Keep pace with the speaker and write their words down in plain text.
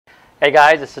Hey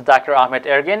guys, this is Dr.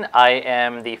 Ergin. I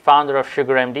am the founder of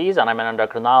SugarMDs and I'm an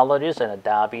endocrinologist and a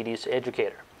diabetes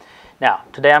educator. Now,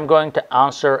 today I'm going to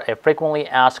answer a frequently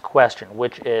asked question,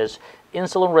 which is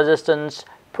insulin resistance,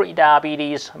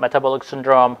 pre-diabetes, metabolic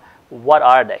syndrome. What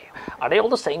are they? Are they all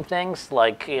the same things?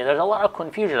 Like, there's a lot of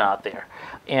confusion out there.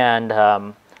 And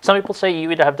some people say you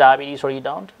either have diabetes or you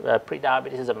don't.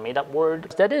 Pre-diabetes is a made-up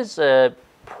word. That is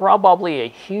probably a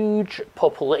huge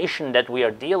population that we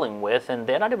are dealing with, and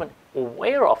they're not even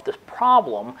aware of this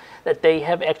problem that they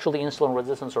have actually insulin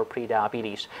resistance or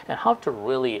pre-diabetes, and how to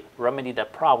really remedy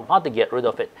that problem, how to get rid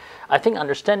of it. I think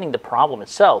understanding the problem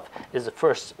itself is the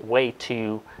first way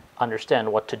to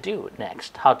understand what to do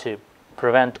next, how to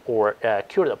prevent or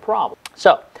cure the problem.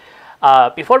 So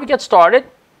before we get started,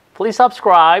 please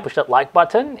subscribe, push that like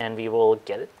button, and we will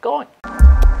get it going.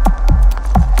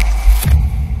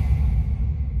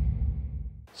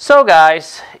 So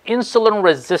guys, insulin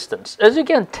resistance. As you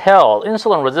can tell,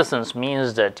 insulin resistance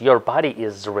means that your body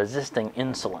is resisting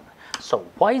insulin. So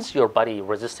why is your body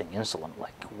resisting insulin?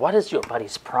 Like, what is your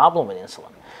body's problem with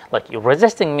insulin? Like, you're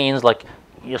resisting means like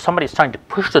somebody's trying to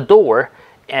push the door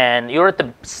and you're at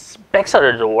the backside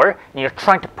of the door and you're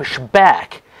trying to push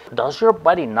back. Does your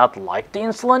body not like the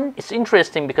insulin? It's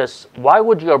interesting because why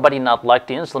would your body not like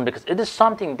the insulin? Because it is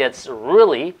something that's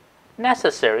really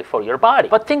necessary for your body.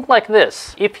 But think like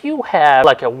this: if you have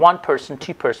like a one-person,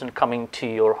 two-person coming to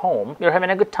your home, you're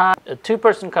having a good time, a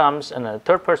two-person comes and then a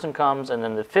third person comes and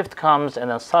then the fifth comes,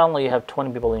 and then suddenly you have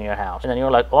 20 people in your house, and then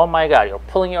you're like, oh my god, you're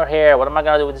pulling your hair, what am I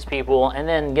gonna do with these people? And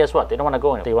then guess what? They don't want to go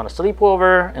anywhere. They want to sleep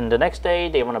over, and the next day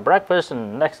they want a breakfast,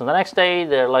 and the next day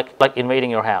they're like invading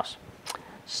your house.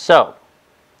 So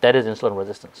that is insulin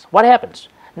resistance. What happens?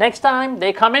 Next time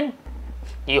they come in,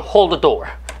 you hold the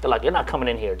door. They're like, you're not coming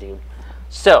in here, dude.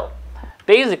 So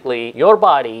basically, your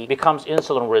body becomes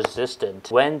insulin resistant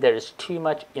when there is too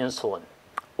much insulin.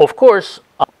 Of course,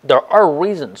 there are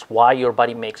reasons why your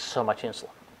body makes so much insulin.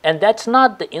 And that's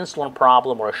not the insulin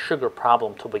problem or a sugar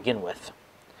problem to begin with.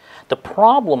 The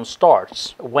problem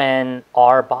starts when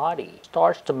our body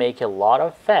starts to make a lot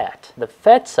of fat. The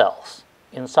fat cells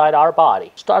inside our body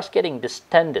starts getting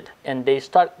distended, and they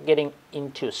start getting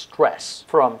into stress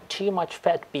from too much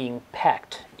fat being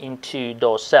packed into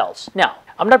those cells. Now,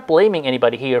 I'm not blaming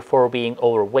anybody here for being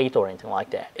overweight or anything like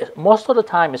that. Most of the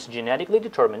time it's genetically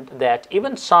determined. That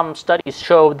even some studies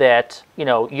show that,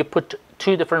 you put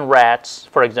two different rats,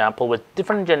 for example, with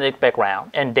different genetic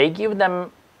background, and they give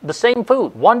them the same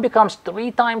food. One becomes 3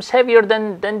 times heavier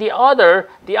than the other.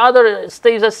 The other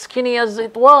stays as skinny as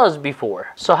it was before.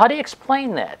 So how do you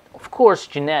explain that? Of course,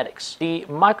 genetics. The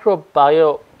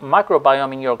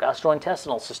microbiome in your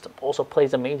gastrointestinal system also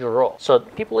plays a major role. So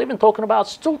people even talking about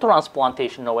stool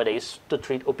transplantation nowadays to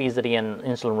treat obesity and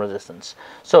insulin resistance.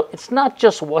 So it's not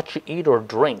just what you eat or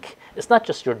drink. It's not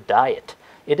just your diet.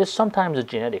 It is sometimes a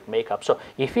genetic makeup. So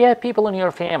if you have people in your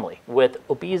family with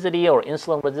obesity or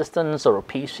insulin resistance or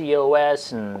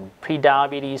PCOS and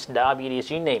pre-diabetes, diabetes,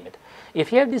 you name it.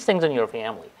 If you have these things in your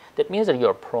family, that means that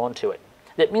you're prone to it.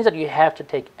 That means that you have to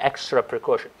take extra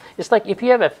precaution. It's like if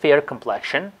you have a fair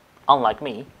complexion, unlike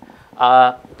me,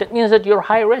 that means that you're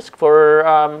high risk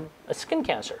for skin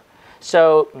cancer.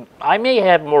 So I may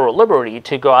have more liberty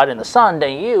to go out in the sun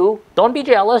than you. Don't be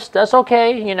jealous. That's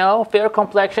okay. Fair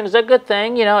complexion is a good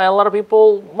thing. A lot of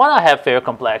people want to have fair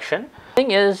complexion. The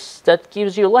thing is, that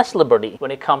gives you less liberty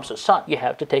when it comes to sun. You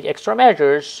have to take extra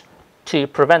measures to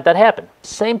prevent that happen.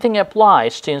 Same thing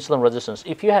applies to insulin resistance.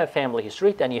 If you have family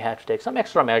history, then you have to take some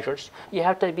extra measures. You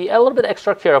have to be a little bit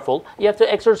extra careful. You have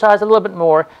to exercise a little bit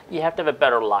more. You have to have a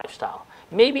better lifestyle.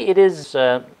 Maybe it is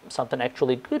something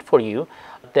actually good for you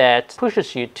that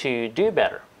pushes you to do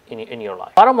better in your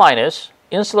life. Bottom line is,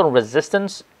 insulin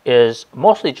resistance is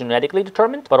mostly genetically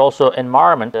determined, but also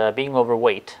environment, being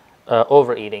overweight,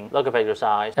 overeating, lack of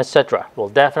exercise, etc. will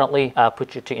definitely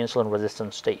put you to insulin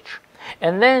resistant stage.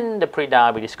 And then the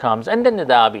pre-diabetes comes, and then the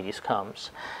diabetes comes.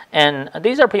 And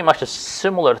these are pretty much a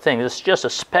similar thing. It's just a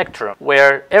spectrum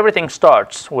where everything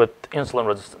starts with insulin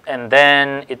resistance, and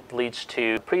then it leads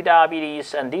to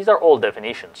pre-diabetes, and these are all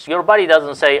definitions. Your body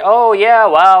doesn't say, oh yeah,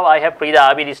 well, I have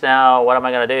pre-diabetes now, what am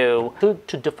I going to do?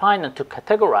 To define and to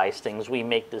categorize things, we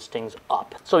make these things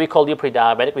up. So we call you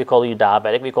pre-diabetic, we call you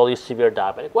diabetic, we call you severe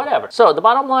diabetic, whatever. So the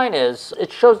bottom line is,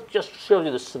 it just shows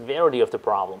you the severity of the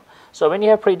problem. So when you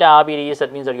have pre-diabetes,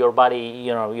 that means that your body,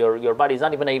 your body is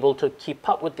not even able to keep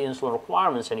up with the insulin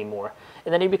requirements anymore.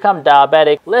 And then you become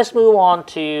diabetic. Let's move on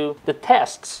to the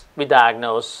tests we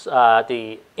diagnose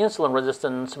the insulin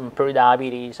resistance,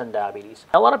 pre-diabetes, and diabetes.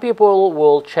 A lot of people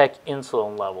will check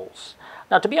insulin levels.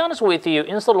 Now, to be honest with you,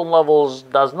 insulin levels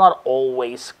does not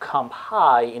always come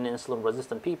high in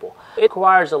insulin-resistant people. It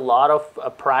requires a lot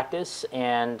of practice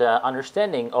and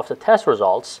understanding of the test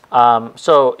results.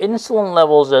 So insulin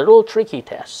levels are a little tricky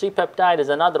test. C-peptide is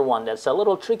another one that's a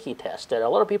little tricky test that a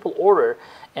lot of people order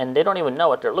and they don't even know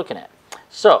what they're looking at.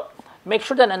 So make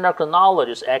sure that an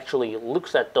endocrinologist actually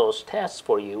looks at those tests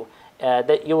for you. They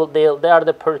are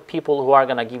the people who are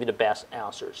going to give you the best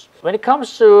answers. When it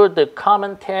comes to the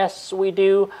common tests we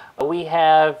do, we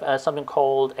have something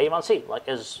called A1C. Like,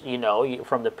 as you know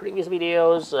from the previous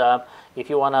videos,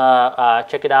 if you want to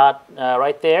check it out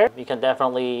right there, you can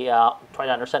definitely try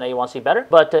to understand A1C better.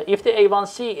 But if the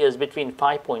A1C is between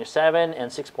 5.7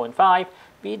 and 6.5,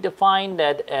 we define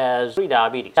that as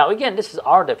prediabetes. Now again, this is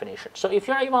our definition. So if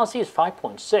your A1C is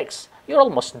 5.6, you're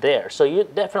almost there. So you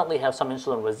definitely have some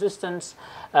insulin resistance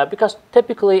because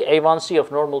typically A1C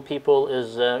of normal people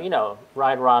is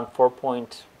right around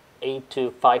 4.8 to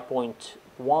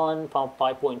 5.1,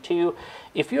 5.2.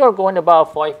 If you are going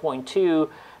above 5.2,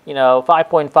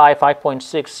 5.5,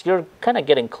 5.6, you're kind of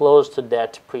getting close to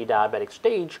that pre-diabetic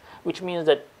stage, which means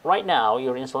that right now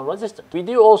you're insulin resistant. We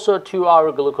do also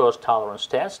 2-hour glucose tolerance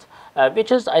test,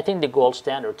 which is, I think, the gold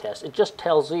standard test. It just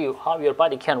tells you how your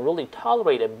body can really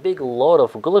tolerate a big load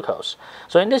of glucose.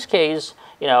 So in this case,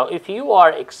 if you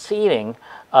are exceeding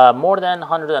more than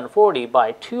 140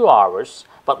 by 2 hours,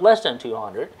 but less than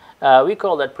 200, we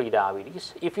call that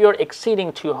prediabetes. If you're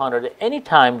exceeding 200 at any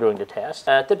time during the test,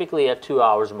 typically at 2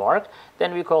 hours mark,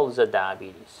 then we call this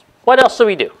diabetes. What else do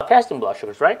we do? Fasting blood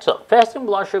sugars, right? So fasting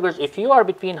blood sugars, if you are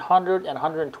between 100 and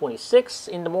 126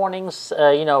 in the mornings,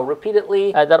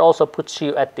 repeatedly, that also puts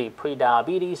you at the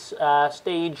prediabetes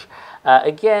stage.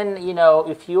 Again,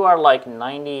 if you are like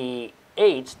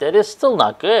 98, that is still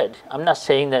not good. I'm not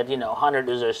saying that 100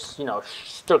 is a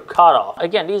strict cutoff.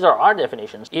 Again, these are our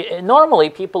definitions.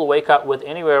 Normally, people wake up with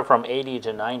anywhere from 80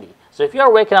 to 90. So if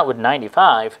you're waking up with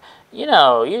 95,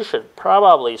 you should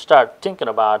probably start thinking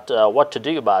about what to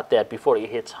do about that before it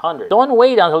hits 100. Don't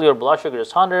wait until your blood sugar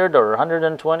is 100 or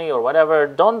 120 or whatever.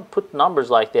 Don't put numbers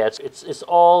like that. It's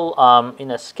all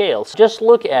in a scale. So just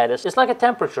look at it. It's like a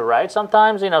temperature, right?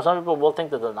 Sometimes, some people will think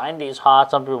that the 90 is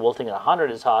hot. Some people will think that 100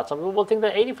 is hot. Some people will think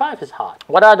that 85 is hot.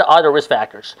 What are the other risk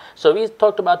factors? So we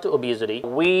talked about the obesity.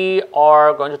 We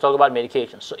are going to talk about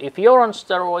medications. So if you're on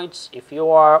steroids, if you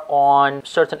are on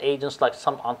certain agents like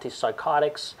some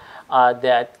antipsychotics,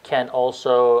 that can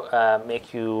also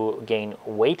make you gain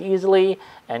weight easily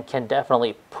and can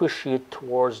definitely push you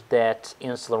towards that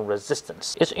insulin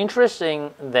resistance. It's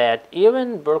interesting that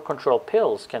even birth control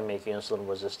pills can make you insulin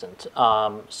resistant.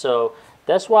 So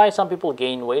that's why some people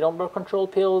gain weight on birth control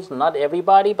pills. Not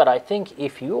everybody, but I think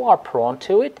if you are prone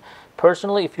to it,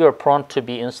 personally, if you're prone to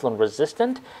be insulin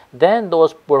resistant, then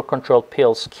those birth control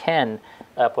pills can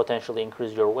potentially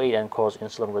increase your weight and cause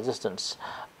insulin resistance.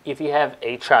 If you have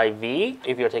HIV,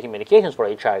 if you're taking medications for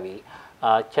HIV,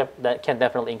 that can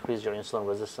definitely increase your insulin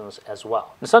resistance as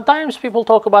well. And sometimes people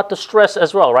talk about the stress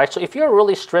as well, right? So if you're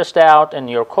really stressed out and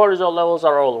your cortisol levels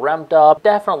are all ramped up,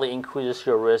 definitely increases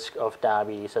your risk of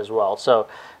diabetes as well. So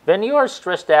when you are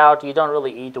stressed out, you don't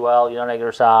really eat well, you don't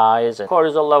exercise, and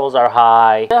cortisol levels are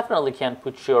high, definitely can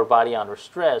put your body under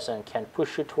stress and can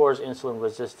push you towards insulin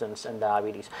resistance and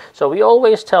diabetes. So we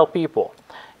always tell people,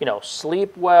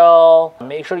 sleep well,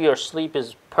 make sure your sleep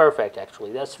is perfect,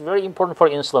 actually. That's very important for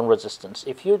insulin resistance.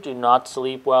 If you do not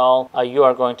sleep well, you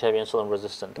are going to have insulin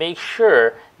resistance. Make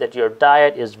sure that your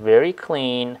diet is very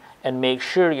clean and make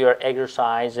sure you're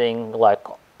exercising like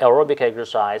aerobic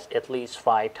exercise at least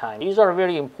 5 times. These are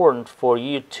very important for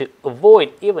you to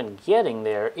avoid even getting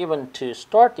there, even to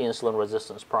start the insulin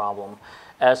resistance problem.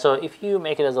 So if you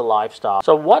make it as a lifestyle.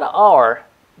 So what are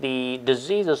the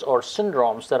diseases or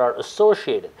syndromes that are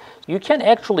associated? You can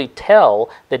actually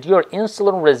tell that you're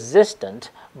insulin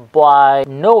resistant by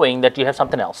knowing that you have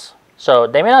something else. So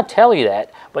they may not tell you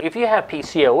that, but if you have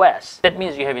PCOS, that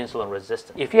means you have insulin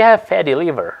resistance. If you have fatty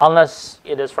liver, unless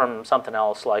it is from something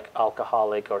else like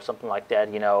alcoholic or something like that,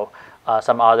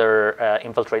 some other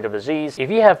infiltrative disease. If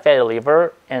you have fatty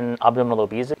liver and abdominal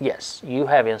obesity, yes, you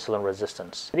have insulin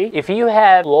resistance. If you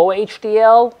have low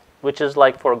HDL, which is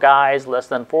like for guys less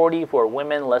than 40, for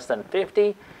women less than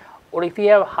 50, or if you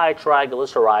have high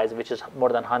triglycerides, which is more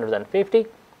than 150,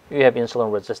 you have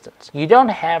insulin resistance. You don't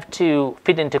have to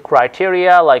fit into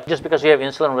criteria, like just because you have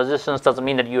insulin resistance doesn't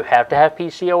mean that you have to have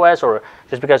PCOS, or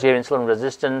just because you have insulin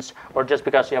resistance, or just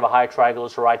because you have a high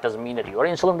triglyceride doesn't mean that you are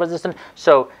insulin resistant.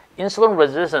 So insulin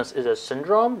resistance is a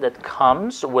syndrome that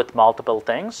comes with multiple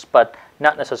things, but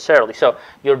not necessarily. So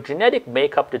your genetic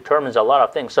makeup determines a lot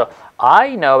of things. So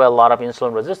I know a lot of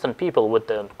insulin resistant people with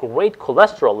a great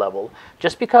cholesterol level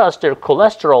just because their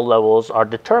cholesterol levels are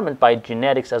determined by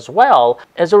genetics as well.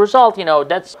 As a result,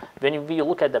 that's when we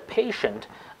look at the patient,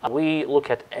 we look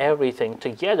at everything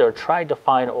together, try to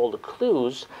find all the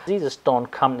clues. Diseases don't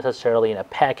come necessarily in a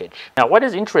package. Now, what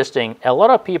is interesting, a lot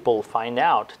of people find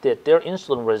out that they're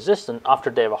insulin resistant after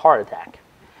they have a heart attack.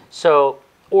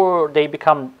 Or they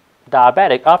become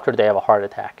diabetic after they have a heart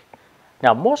attack.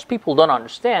 Now, most people don't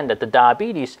understand that the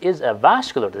diabetes is a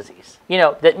vascular disease.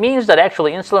 That means that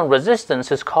actually insulin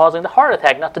resistance is causing the heart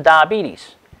attack, not the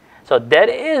diabetes. So that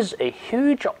is a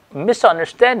huge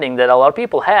misunderstanding that a lot of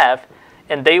people have,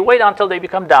 and they wait until they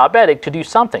become diabetic to do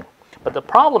something. But the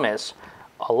problem is,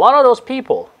 a lot of those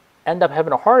people end up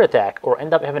having a heart attack or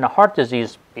end up having a heart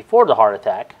disease before the heart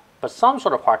attack, but some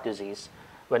sort of heart disease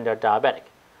when they're diabetic.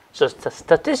 So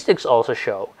statistics also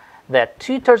show that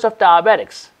 2/3 of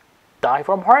diabetics die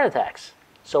from heart attacks.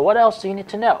 So what else do you need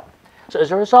to know? So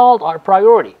as a result, our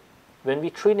priority when we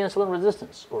treat insulin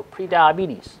resistance or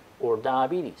pre-diabetes or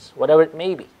diabetes, whatever it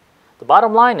may be, the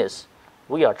bottom line is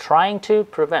we are trying to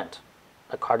prevent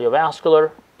a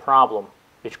cardiovascular problem,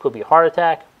 which could be heart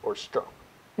attack or stroke.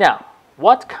 Now,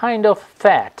 what kind of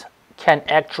fat can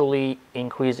actually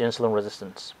increase insulin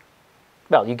resistance?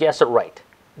 Well, you guessed it right.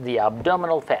 The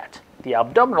abdominal fat. The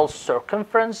abdominal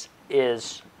circumference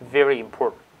is very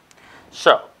important.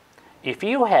 So, if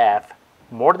you have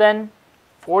more than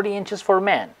 40 inches for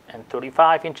men and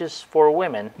 35 inches for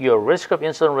women, your risk of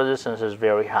insulin resistance is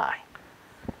very high.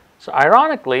 So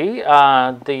ironically,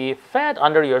 the fat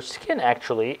under your skin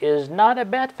actually is not a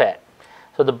bad fat.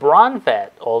 So the brown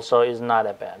fat also is not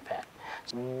a bad fat.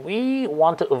 So we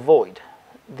want to avoid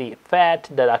the fat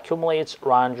that accumulates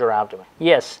around your abdomen.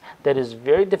 Yes, that is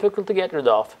very difficult to get rid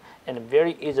of and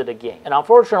very easy to gain. And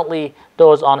unfortunately,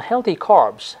 those unhealthy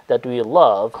carbs that we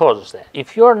love causes that.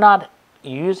 If you're not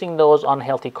using those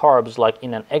unhealthy carbs like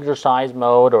in an exercise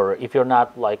mode, or if you're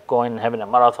not like going and having a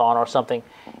marathon or something,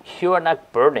 you are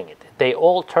not burning it. They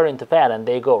all turn into fat and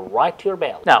they go right to your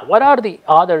belly. Now, what are the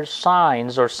other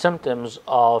signs or symptoms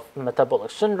of metabolic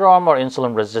syndrome or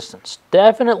insulin resistance?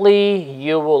 Definitely,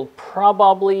 you will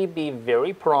probably be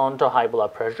very prone to high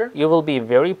blood pressure. You will be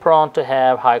very prone to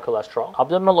have high cholesterol.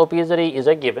 Abdominal obesity is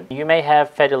a given. You may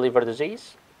have fatty liver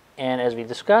disease. And as we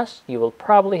discussed, you will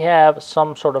probably have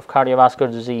some sort of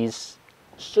cardiovascular disease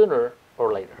sooner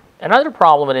or later. Another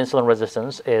problem with insulin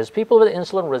resistance is people with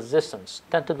insulin resistance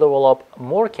tend to develop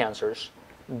more cancers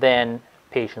than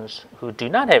patients who do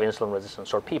not have insulin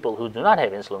resistance or people who do not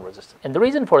have insulin resistance. And the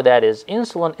reason for that is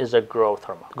insulin is a growth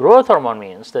hormone. Growth hormone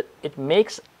means that it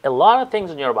makes a lot of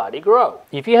things in your body grow.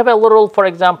 If you have a little, for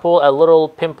example, a little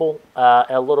pimple,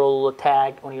 a little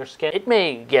tag on your skin, it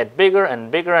may get bigger and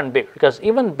bigger and bigger because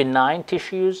even benign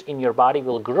tissues in your body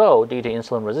will grow due to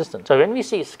insulin resistance. So when we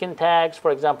see skin tags, for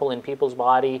example, in people's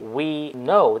body, we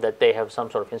know that they have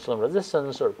some sort of insulin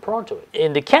resistance or prone to it.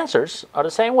 And the cancers are the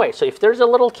same way. So if there's a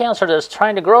little cancer that's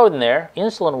trying to grow in there,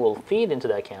 insulin will feed into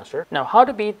that cancer. Now, how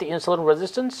to beat the insulin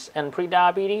resistance and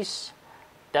pre-diabetes?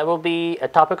 That will be a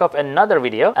topic of another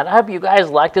video. And I hope you guys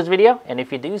like this video. And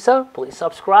if you do so, please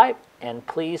subscribe and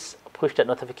please push that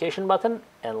notification button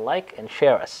and like and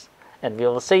share us. And we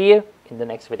will see you in the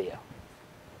next video.